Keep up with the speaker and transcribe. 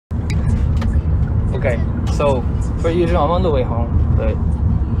Okay, so for usual, I'm on the way home, but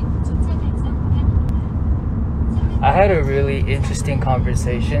I had a really interesting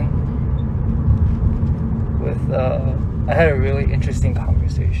conversation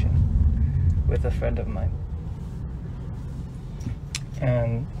with a friend of mine,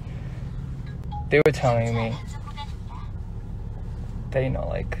 and they were telling me that, you know,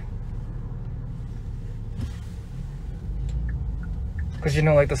 like, because, you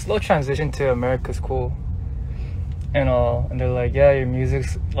know, like, the slow transition to America's cool and all, and they're like, yeah, your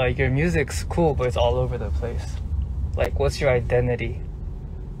music's cool, but it's all over the place. Like, what's your identity?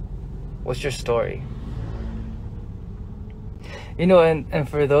 What's your story? You know, and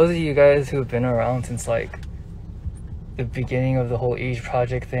for those of you guys who've been around since, like, the beginning of the whole IG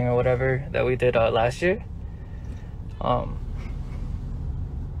project thing or whatever that we did last year,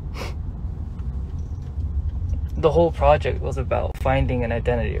 the whole project was about finding an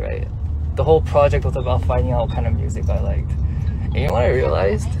identity, right? The whole project was about finding out what kind of music I liked. And you know what I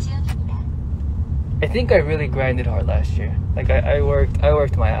realized? I think I really grinded hard last year. Like, I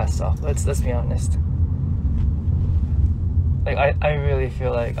worked my ass off. Let's be honest. Like, I really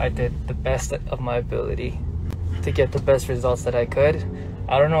feel like I did the best of my ability to get the best results that I could.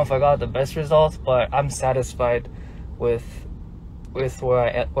 I don't know if I got the best results, but I'm satisfied with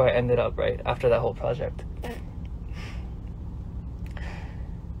where I ended up, right, after that whole project.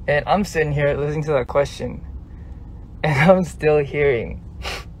 And I'm sitting here listening to that question, and I'm still hearing,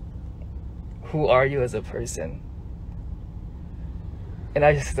 who are you as a person? And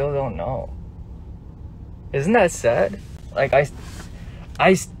I just still don't know. Isn't that sad? Like,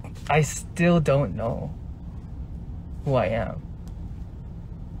 I still don't know who I am.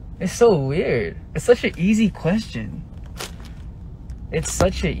 It's so weird. It's such an easy question. It's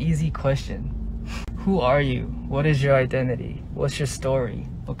such an easy question. Who are you? What is your identity? What's your story?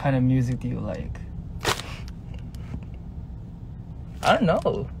 What kind of music do you like? I don't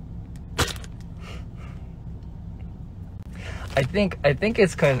know. I think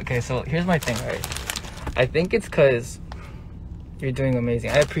it's cause, okay, so here's my thing, right? I think it's cause you're doing amazing.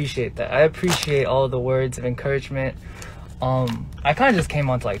 I appreciate that. I appreciate all the words of encouragement. I kind of just came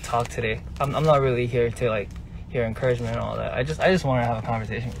on to, like, talk today. I'm not really here to, like, hear encouragement and all that. I just want to have a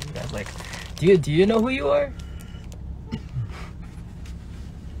conversation with you guys. Like, do you know who you are?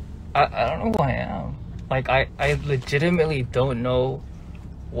 I don't know who I am. Like, I legitimately don't know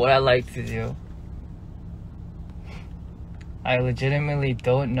what I like to do. I legitimately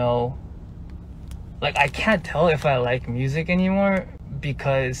don't know. Like, I can't tell if I like music anymore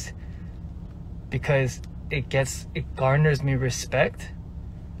because it garners me respect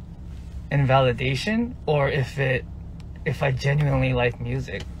and validation, or if I genuinely like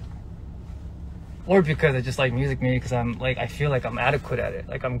music, or because I just like music, maybe because I'm like, I feel like I'm adequate at it,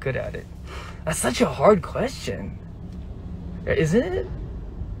 like I'm good at it. That's such a hard question, isn't it?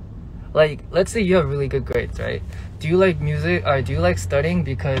 Like, let's say you have really good grades, right? Do you like music, or do you like studying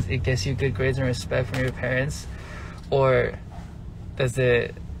because it gets you good grades and respect from your parents? Or does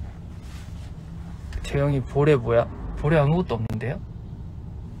it... 재영이 볼에 뭐야? 볼에 아무것도 없는데요?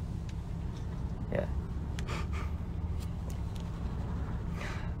 Yeah.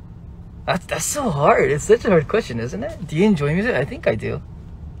 That's so hard. It's such a hard question, isn't it? Do you enjoy music? I think I do.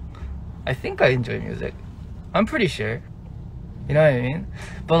 I think I enjoy music. I'm pretty sure. You know what I mean?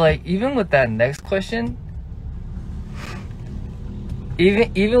 But, like, even with that next question,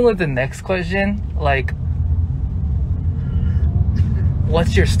 even with the next question, like,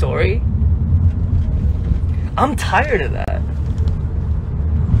 what's your story? I'm tired of that.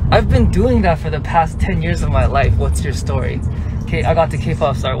 I've been doing that for the past 10 years of my life. What's your story? Okay, I got the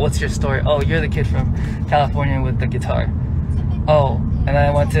K-pop star. What's your story? Oh, you're the kid from California with the guitar. Oh, and then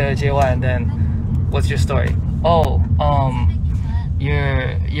I went to JY, and then what's your story? Oh,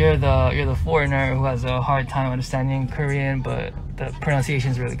 you're the foreigner who has a hard time understanding Korean, but the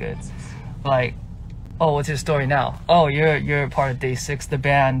pronunciation is really good. Like, oh, what's your story now? Oh, you're part of Day 6, the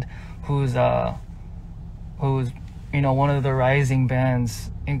band who's you know, one of the rising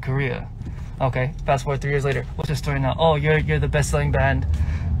bands in Korea. Okay, fast forward 3 years later, what's your story now? Oh, you're the best-selling band,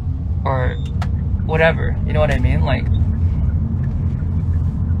 or whatever. You know what I mean? Like,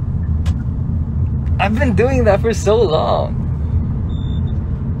 I've been doing that for so long.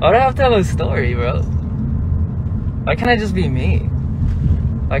 Why do I have to have a story, bro? Why can't I just be me?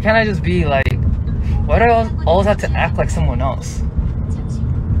 Why can't I just be like, why do I always have to act like someone else?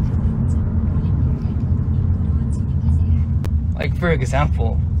 Like, for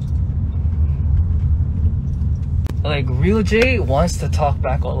example, like, Real J wants to talk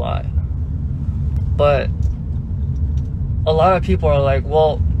back a lot, but a lot of people are like,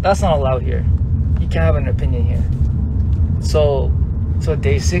 well, that's not allowed here. can't have an opinion here. So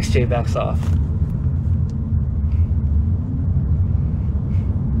day 6, Jay backs off.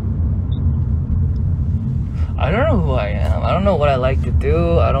 I don't know who I am. I don't know what I like to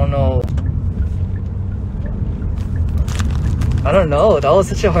do. I don't know. That was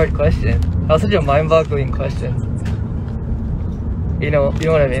such a hard question. That was such a mind-boggling question. You know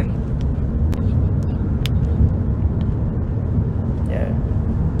what I mean? Yeah.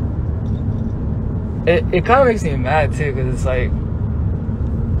 It kind of makes me mad too, because it's like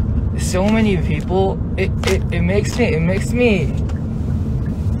so many people. It makes me.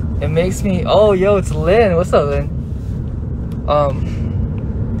 Oh, yo, it's Lynn. What's up, Lynn?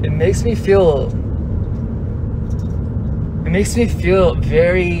 It makes me feel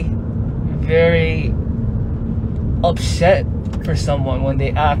very, very upset for someone when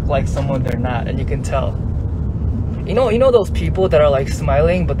they act like someone they're not, and you can tell. You know those people that are like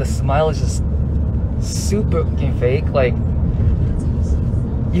smiling, but the smile is just super fucking fake. Like,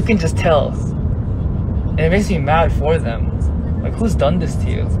 you can just tell, and it makes me mad for them. Like, who's done this to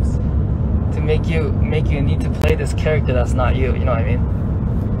you to make you need to play this character that's not you? You know what I mean?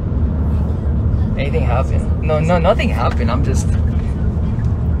 Anything happened? No, nothing happened. I'm just,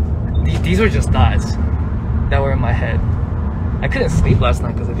 these were just thoughts that were in my head. I couldn't sleep last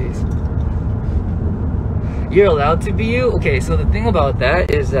night because of these. You're allowed to be you? Okay, so the thing about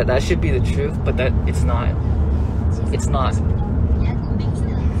that is that should be the truth, but that it's not. It's not.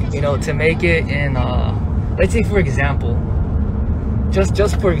 You know, to make it in, let's say for example,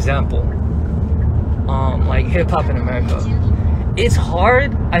 just for example, like hip-hop in America. It's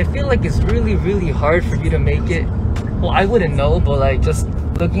hard. I feel like it's really, really hard for you to make it. Well, I wouldn't know, but like just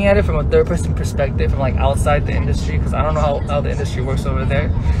looking at it from a third-person perspective, from like outside the industry, because I don't know how the industry works over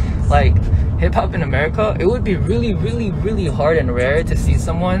there. Like hip-hop in America, it would be really, really, really hard and rare to see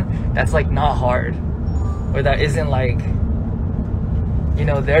someone that's like not hard, or that isn't like, you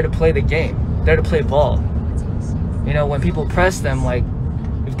know, there to play the game, there to play ball. You know, when people press them, like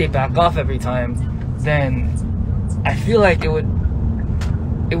if they back off every time, then I feel like it would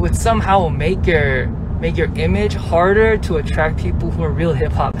somehow make your image harder to attract people who are real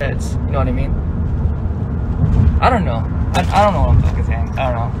hip hop heads. You know what I mean? I don't know. I don't know what I'm fucking saying.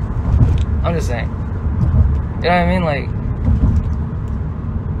 I don't know. I'm just saying. You know what I mean? Like,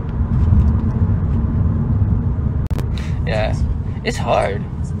 yeah, it's hard.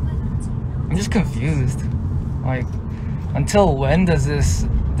 I'm just confused. Like, until when does this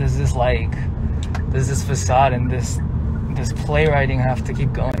facade and this playwriting have to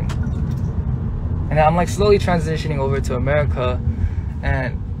keep going? And I'm like slowly transitioning over to America,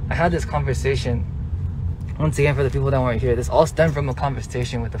 and I had this conversation, once again for the people that weren't here, this all stemmed from a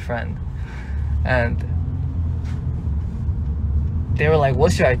conversation with a friend, and they were like,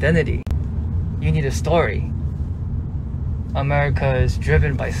 what's your identity? You need a story. America is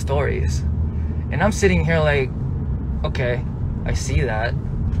driven by stories. And I'm sitting here like, okay, I see that.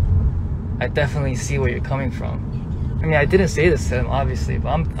 I definitely see where you're coming from. I mean, I didn't say this to them, obviously, but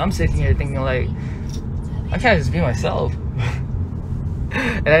I'm sitting here thinking like, I can't just be myself.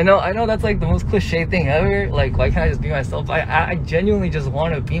 And I know that's like the most cliche thing ever. Like, why can't I just be myself? I genuinely just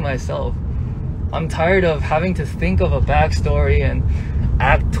want to be myself. I'm tired of having to think of a backstory and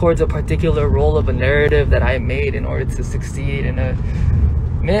act towards a particular role of a narrative that I made in order to succeed in a.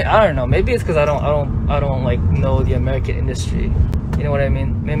 I don't know. Maybe it's because I don't like know the American industry. You know what I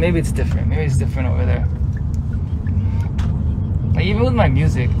mean? Maybe it's different. Maybe it's different over there. Like, even with my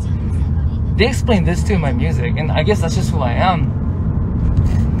music, they explain this too in my music, and I guess that's just who I am.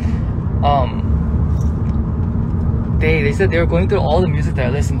 They said they were going through all the music that I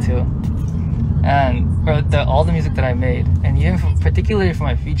listened to, all the music that I made, and even particularly for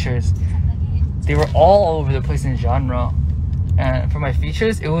my features, they were all over the place in genre. And for my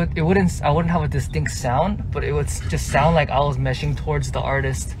features, I wouldn't have a distinct sound, but it would just sound like I was meshing towards the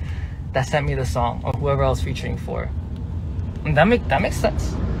artist that sent me the song, or whoever I was featuring for. And that makes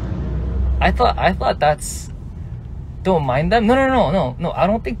sense. I thought that's, don't mind them. No. I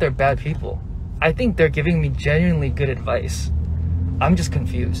don't think they're bad people. I think they're giving me genuinely good advice. I'm just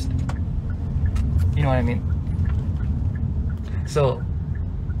confused. You know what I mean? So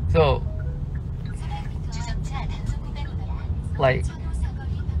like,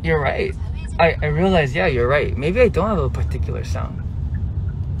 you're right. I realize, yeah, you're right. Maybe I don't have a particular sound.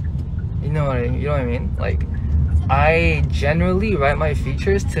 You know what I mean? Like, I generally write my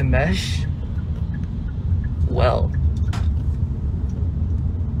features to mesh well.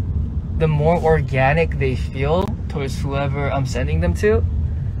 The more organic they feel towards whoever I'm sending them to,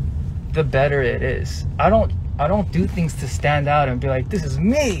 the better it is. I don't do things to stand out and be like, this is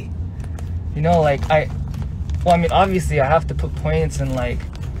me. You know, like well, I mean, obviously I have to put points and like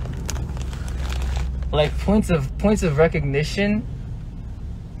points of recognition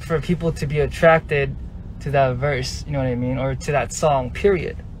for people to be attracted to that verse, you know what I mean, or to that song,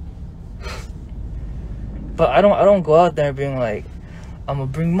 period. But I don't go out there being like, I'm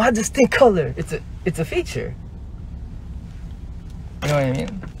gonna bring my distinct color. It's a feature. You know what I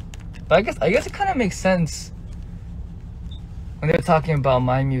mean? But I guess it kind of makes sense when they're talking about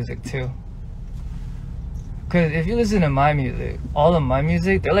my music too. Cause if you listen to my music, all of my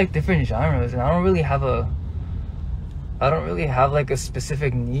music, they're like different genres, and I don't really have like a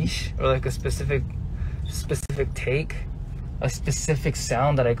specific niche or like a specific take, a specific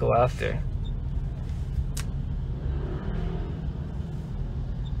sound that I go after.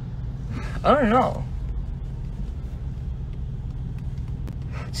 I don't know.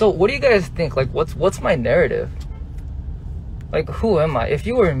 So what do you guys think? Like, what's my narrative? Like, who am I? If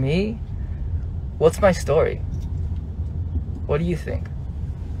you were me, what's my story? What do you think?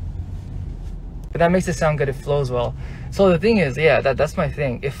 But that makes it sound good. It flows well. So the thing is, yeah, that's my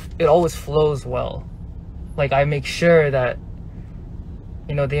thing. If it always flows well, like I make sure that,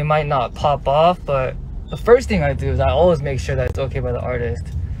 you know, they might not pop off, but the first thing I do is I always make sure that it's okay by the artist.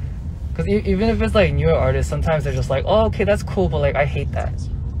 Because even if it's like newer artists, sometimes they're just like, oh, okay, that's cool, but like I hate that.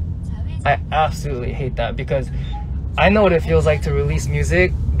 I absolutely hate that, because I know what it feels like to release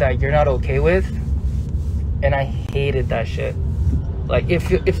music that you're not okay with, and I hated that shit. Like,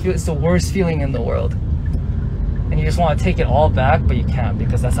 if it's the worst feeling in the world, and you just want to take it all back, but you can't,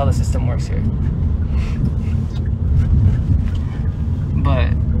 because that's how the system works here.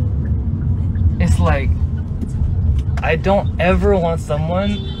 But it's like, I don't ever want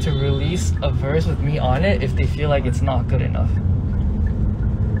someone to release a verse with me on it if they feel like it's not good enough.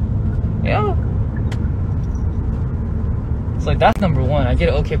 You know? It's like, that's number one. I get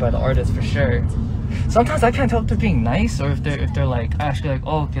it okay by the artist for sure. Sometimes I can't tell if they're being nice or if they're like actually like,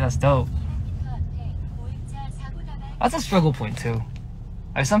 oh, okay, that's dope. That's a struggle point too.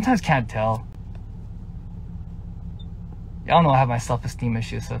 I sometimes can't tell. Y'all know I have my self-esteem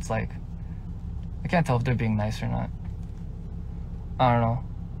issues, so it's like I can't tell if they're being nice or not. I don't know.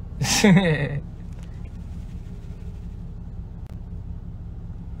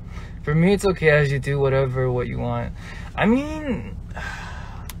 For me, it's okay as you do what you want. I mean,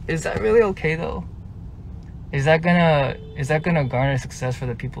 is that really okay though? Is that gonna garner success for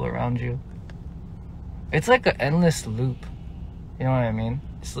the people around you? It's like an endless loop. You know what I mean?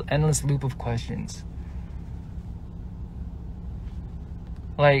 It's an endless loop of questions.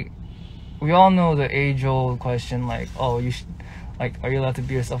 Like, we all know the age-old question, like, oh, you should, like, are you allowed to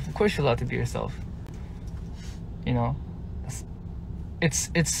be yourself? Of course you're allowed to be yourself. You know, it's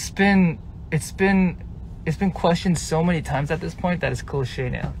been questioned so many times at this point that it's cliche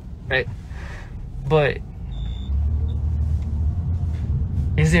now, right? But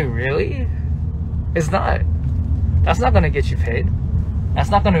is it really? It's not. That's not gonna get you paid. That's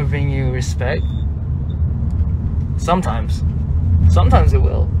not gonna bring you respect. Sometimes it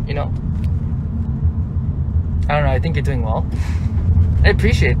will, you know. I don't know, I think you're doing well. I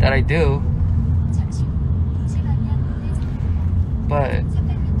appreciate that, I do. But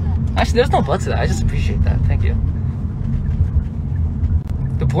actually, there's no but to that. I just appreciate that. Thank you.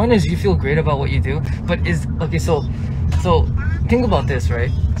 The point is, you feel great about what you do, but is okay. So think about this,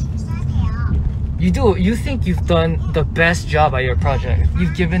 right? You think you've done the best job at your project.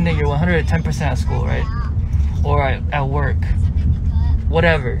 You've given it your 110% at school, right? Or at work,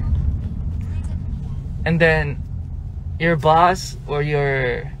 whatever. And then your boss or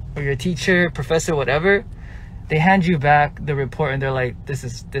your teacher, professor, whatever, they hand you back the report and they're like, this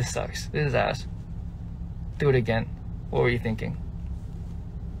sucks. This is ass. Do it again. What were you thinking?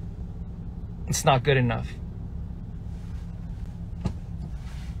 It's not good enough.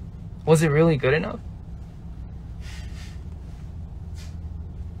 Was it really good enough?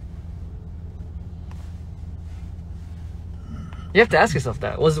 You have to ask yourself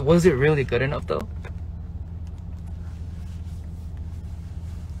that. Was it really good enough though?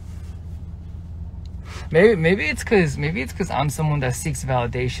 Maybe it's cause I'm someone that seeks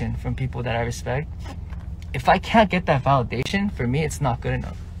validation from people that I respect. If I can't get that validation, for me it's not good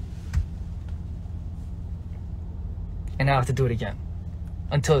enough. And I have to do it again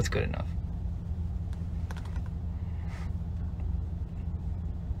until it's good enough.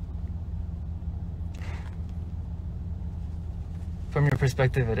 From your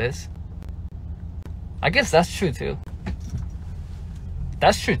perspective, it is. I guess that's true too.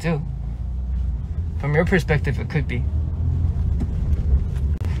 That's true too. From your perspective, it could be.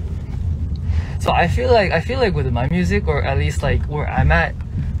 So I feel like with my music, or at least like where I'm at,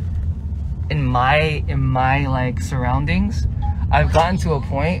 in my like surroundings, I've gotten to a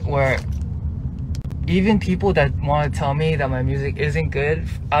point where even people that want to tell me that my music isn't good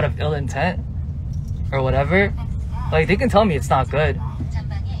out of ill intent or whatever, like they can tell me it's not good,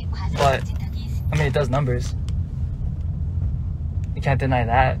 but I mean it does numbers. You can't deny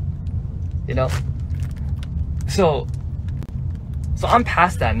that, you know. So I'm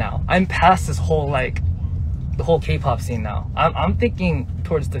past that now. I'm past this whole like the whole K-pop scene now. I'm thinking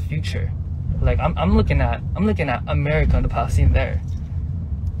towards the future. Like I'm looking at America and the pop scene there.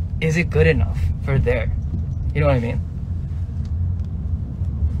 Is it good enough for there? You know what I mean?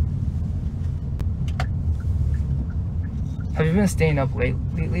 Have you been staying up late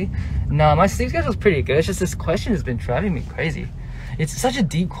lately? No, my sleep schedule's pretty good. It's just this question has been driving me crazy. It's such a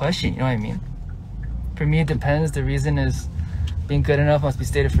deep question, you know what I mean? For me, it depends. The reason is being good enough must be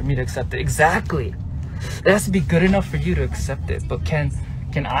stated for me to accept it. Exactly. It has to be good enough for you to accept it. But can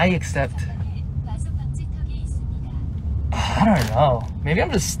I accept? I don't know. Maybe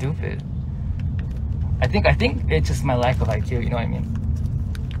I'm just stupid. I think it's just my lack of IQ. You know what I mean?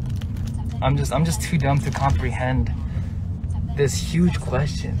 I'm just too dumb to comprehend this huge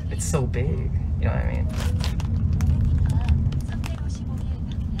question. It's so big. You know what I mean?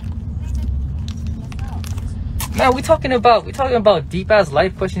 Man, we talking about deep ass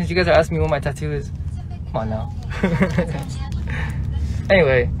life questions. You guys are asking me what my tattoo is. Come on now.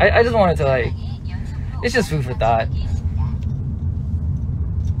 Anyway, I just wanted to like, it's just food for thought.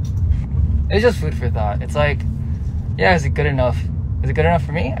 It's just food for thought. It's like, yeah, is it good enough? Is it good enough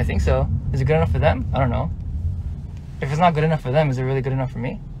for me? I think so. Is it good enough for them? I don't know. If it's not good enough for them, is it really good enough for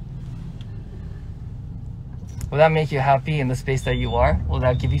me? Will that make you happy in the space that you are? Will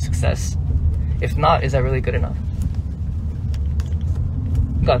that give you success? If not, is that really good enough?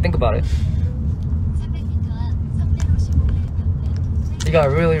 You gotta think about it. You gotta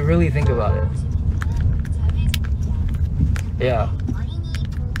really, really think about it. Yeah.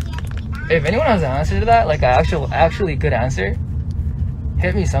 If anyone has an answer to that, like an actually good answer,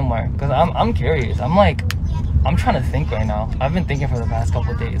 hit me somewhere. Cause I'm curious. I'm trying to think right now. I've been thinking for the past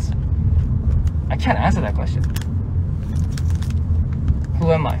couple of days. I can't answer that question.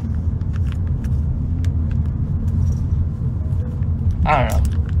 Who am I? I don't know.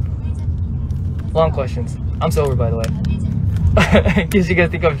 Long questions. I'm sober, by the way. In case you guys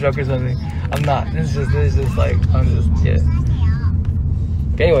think I'm drunk or something. I'm not. This is just like, yeah.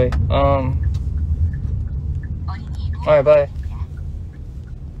 Okay, anyway, alright, bye.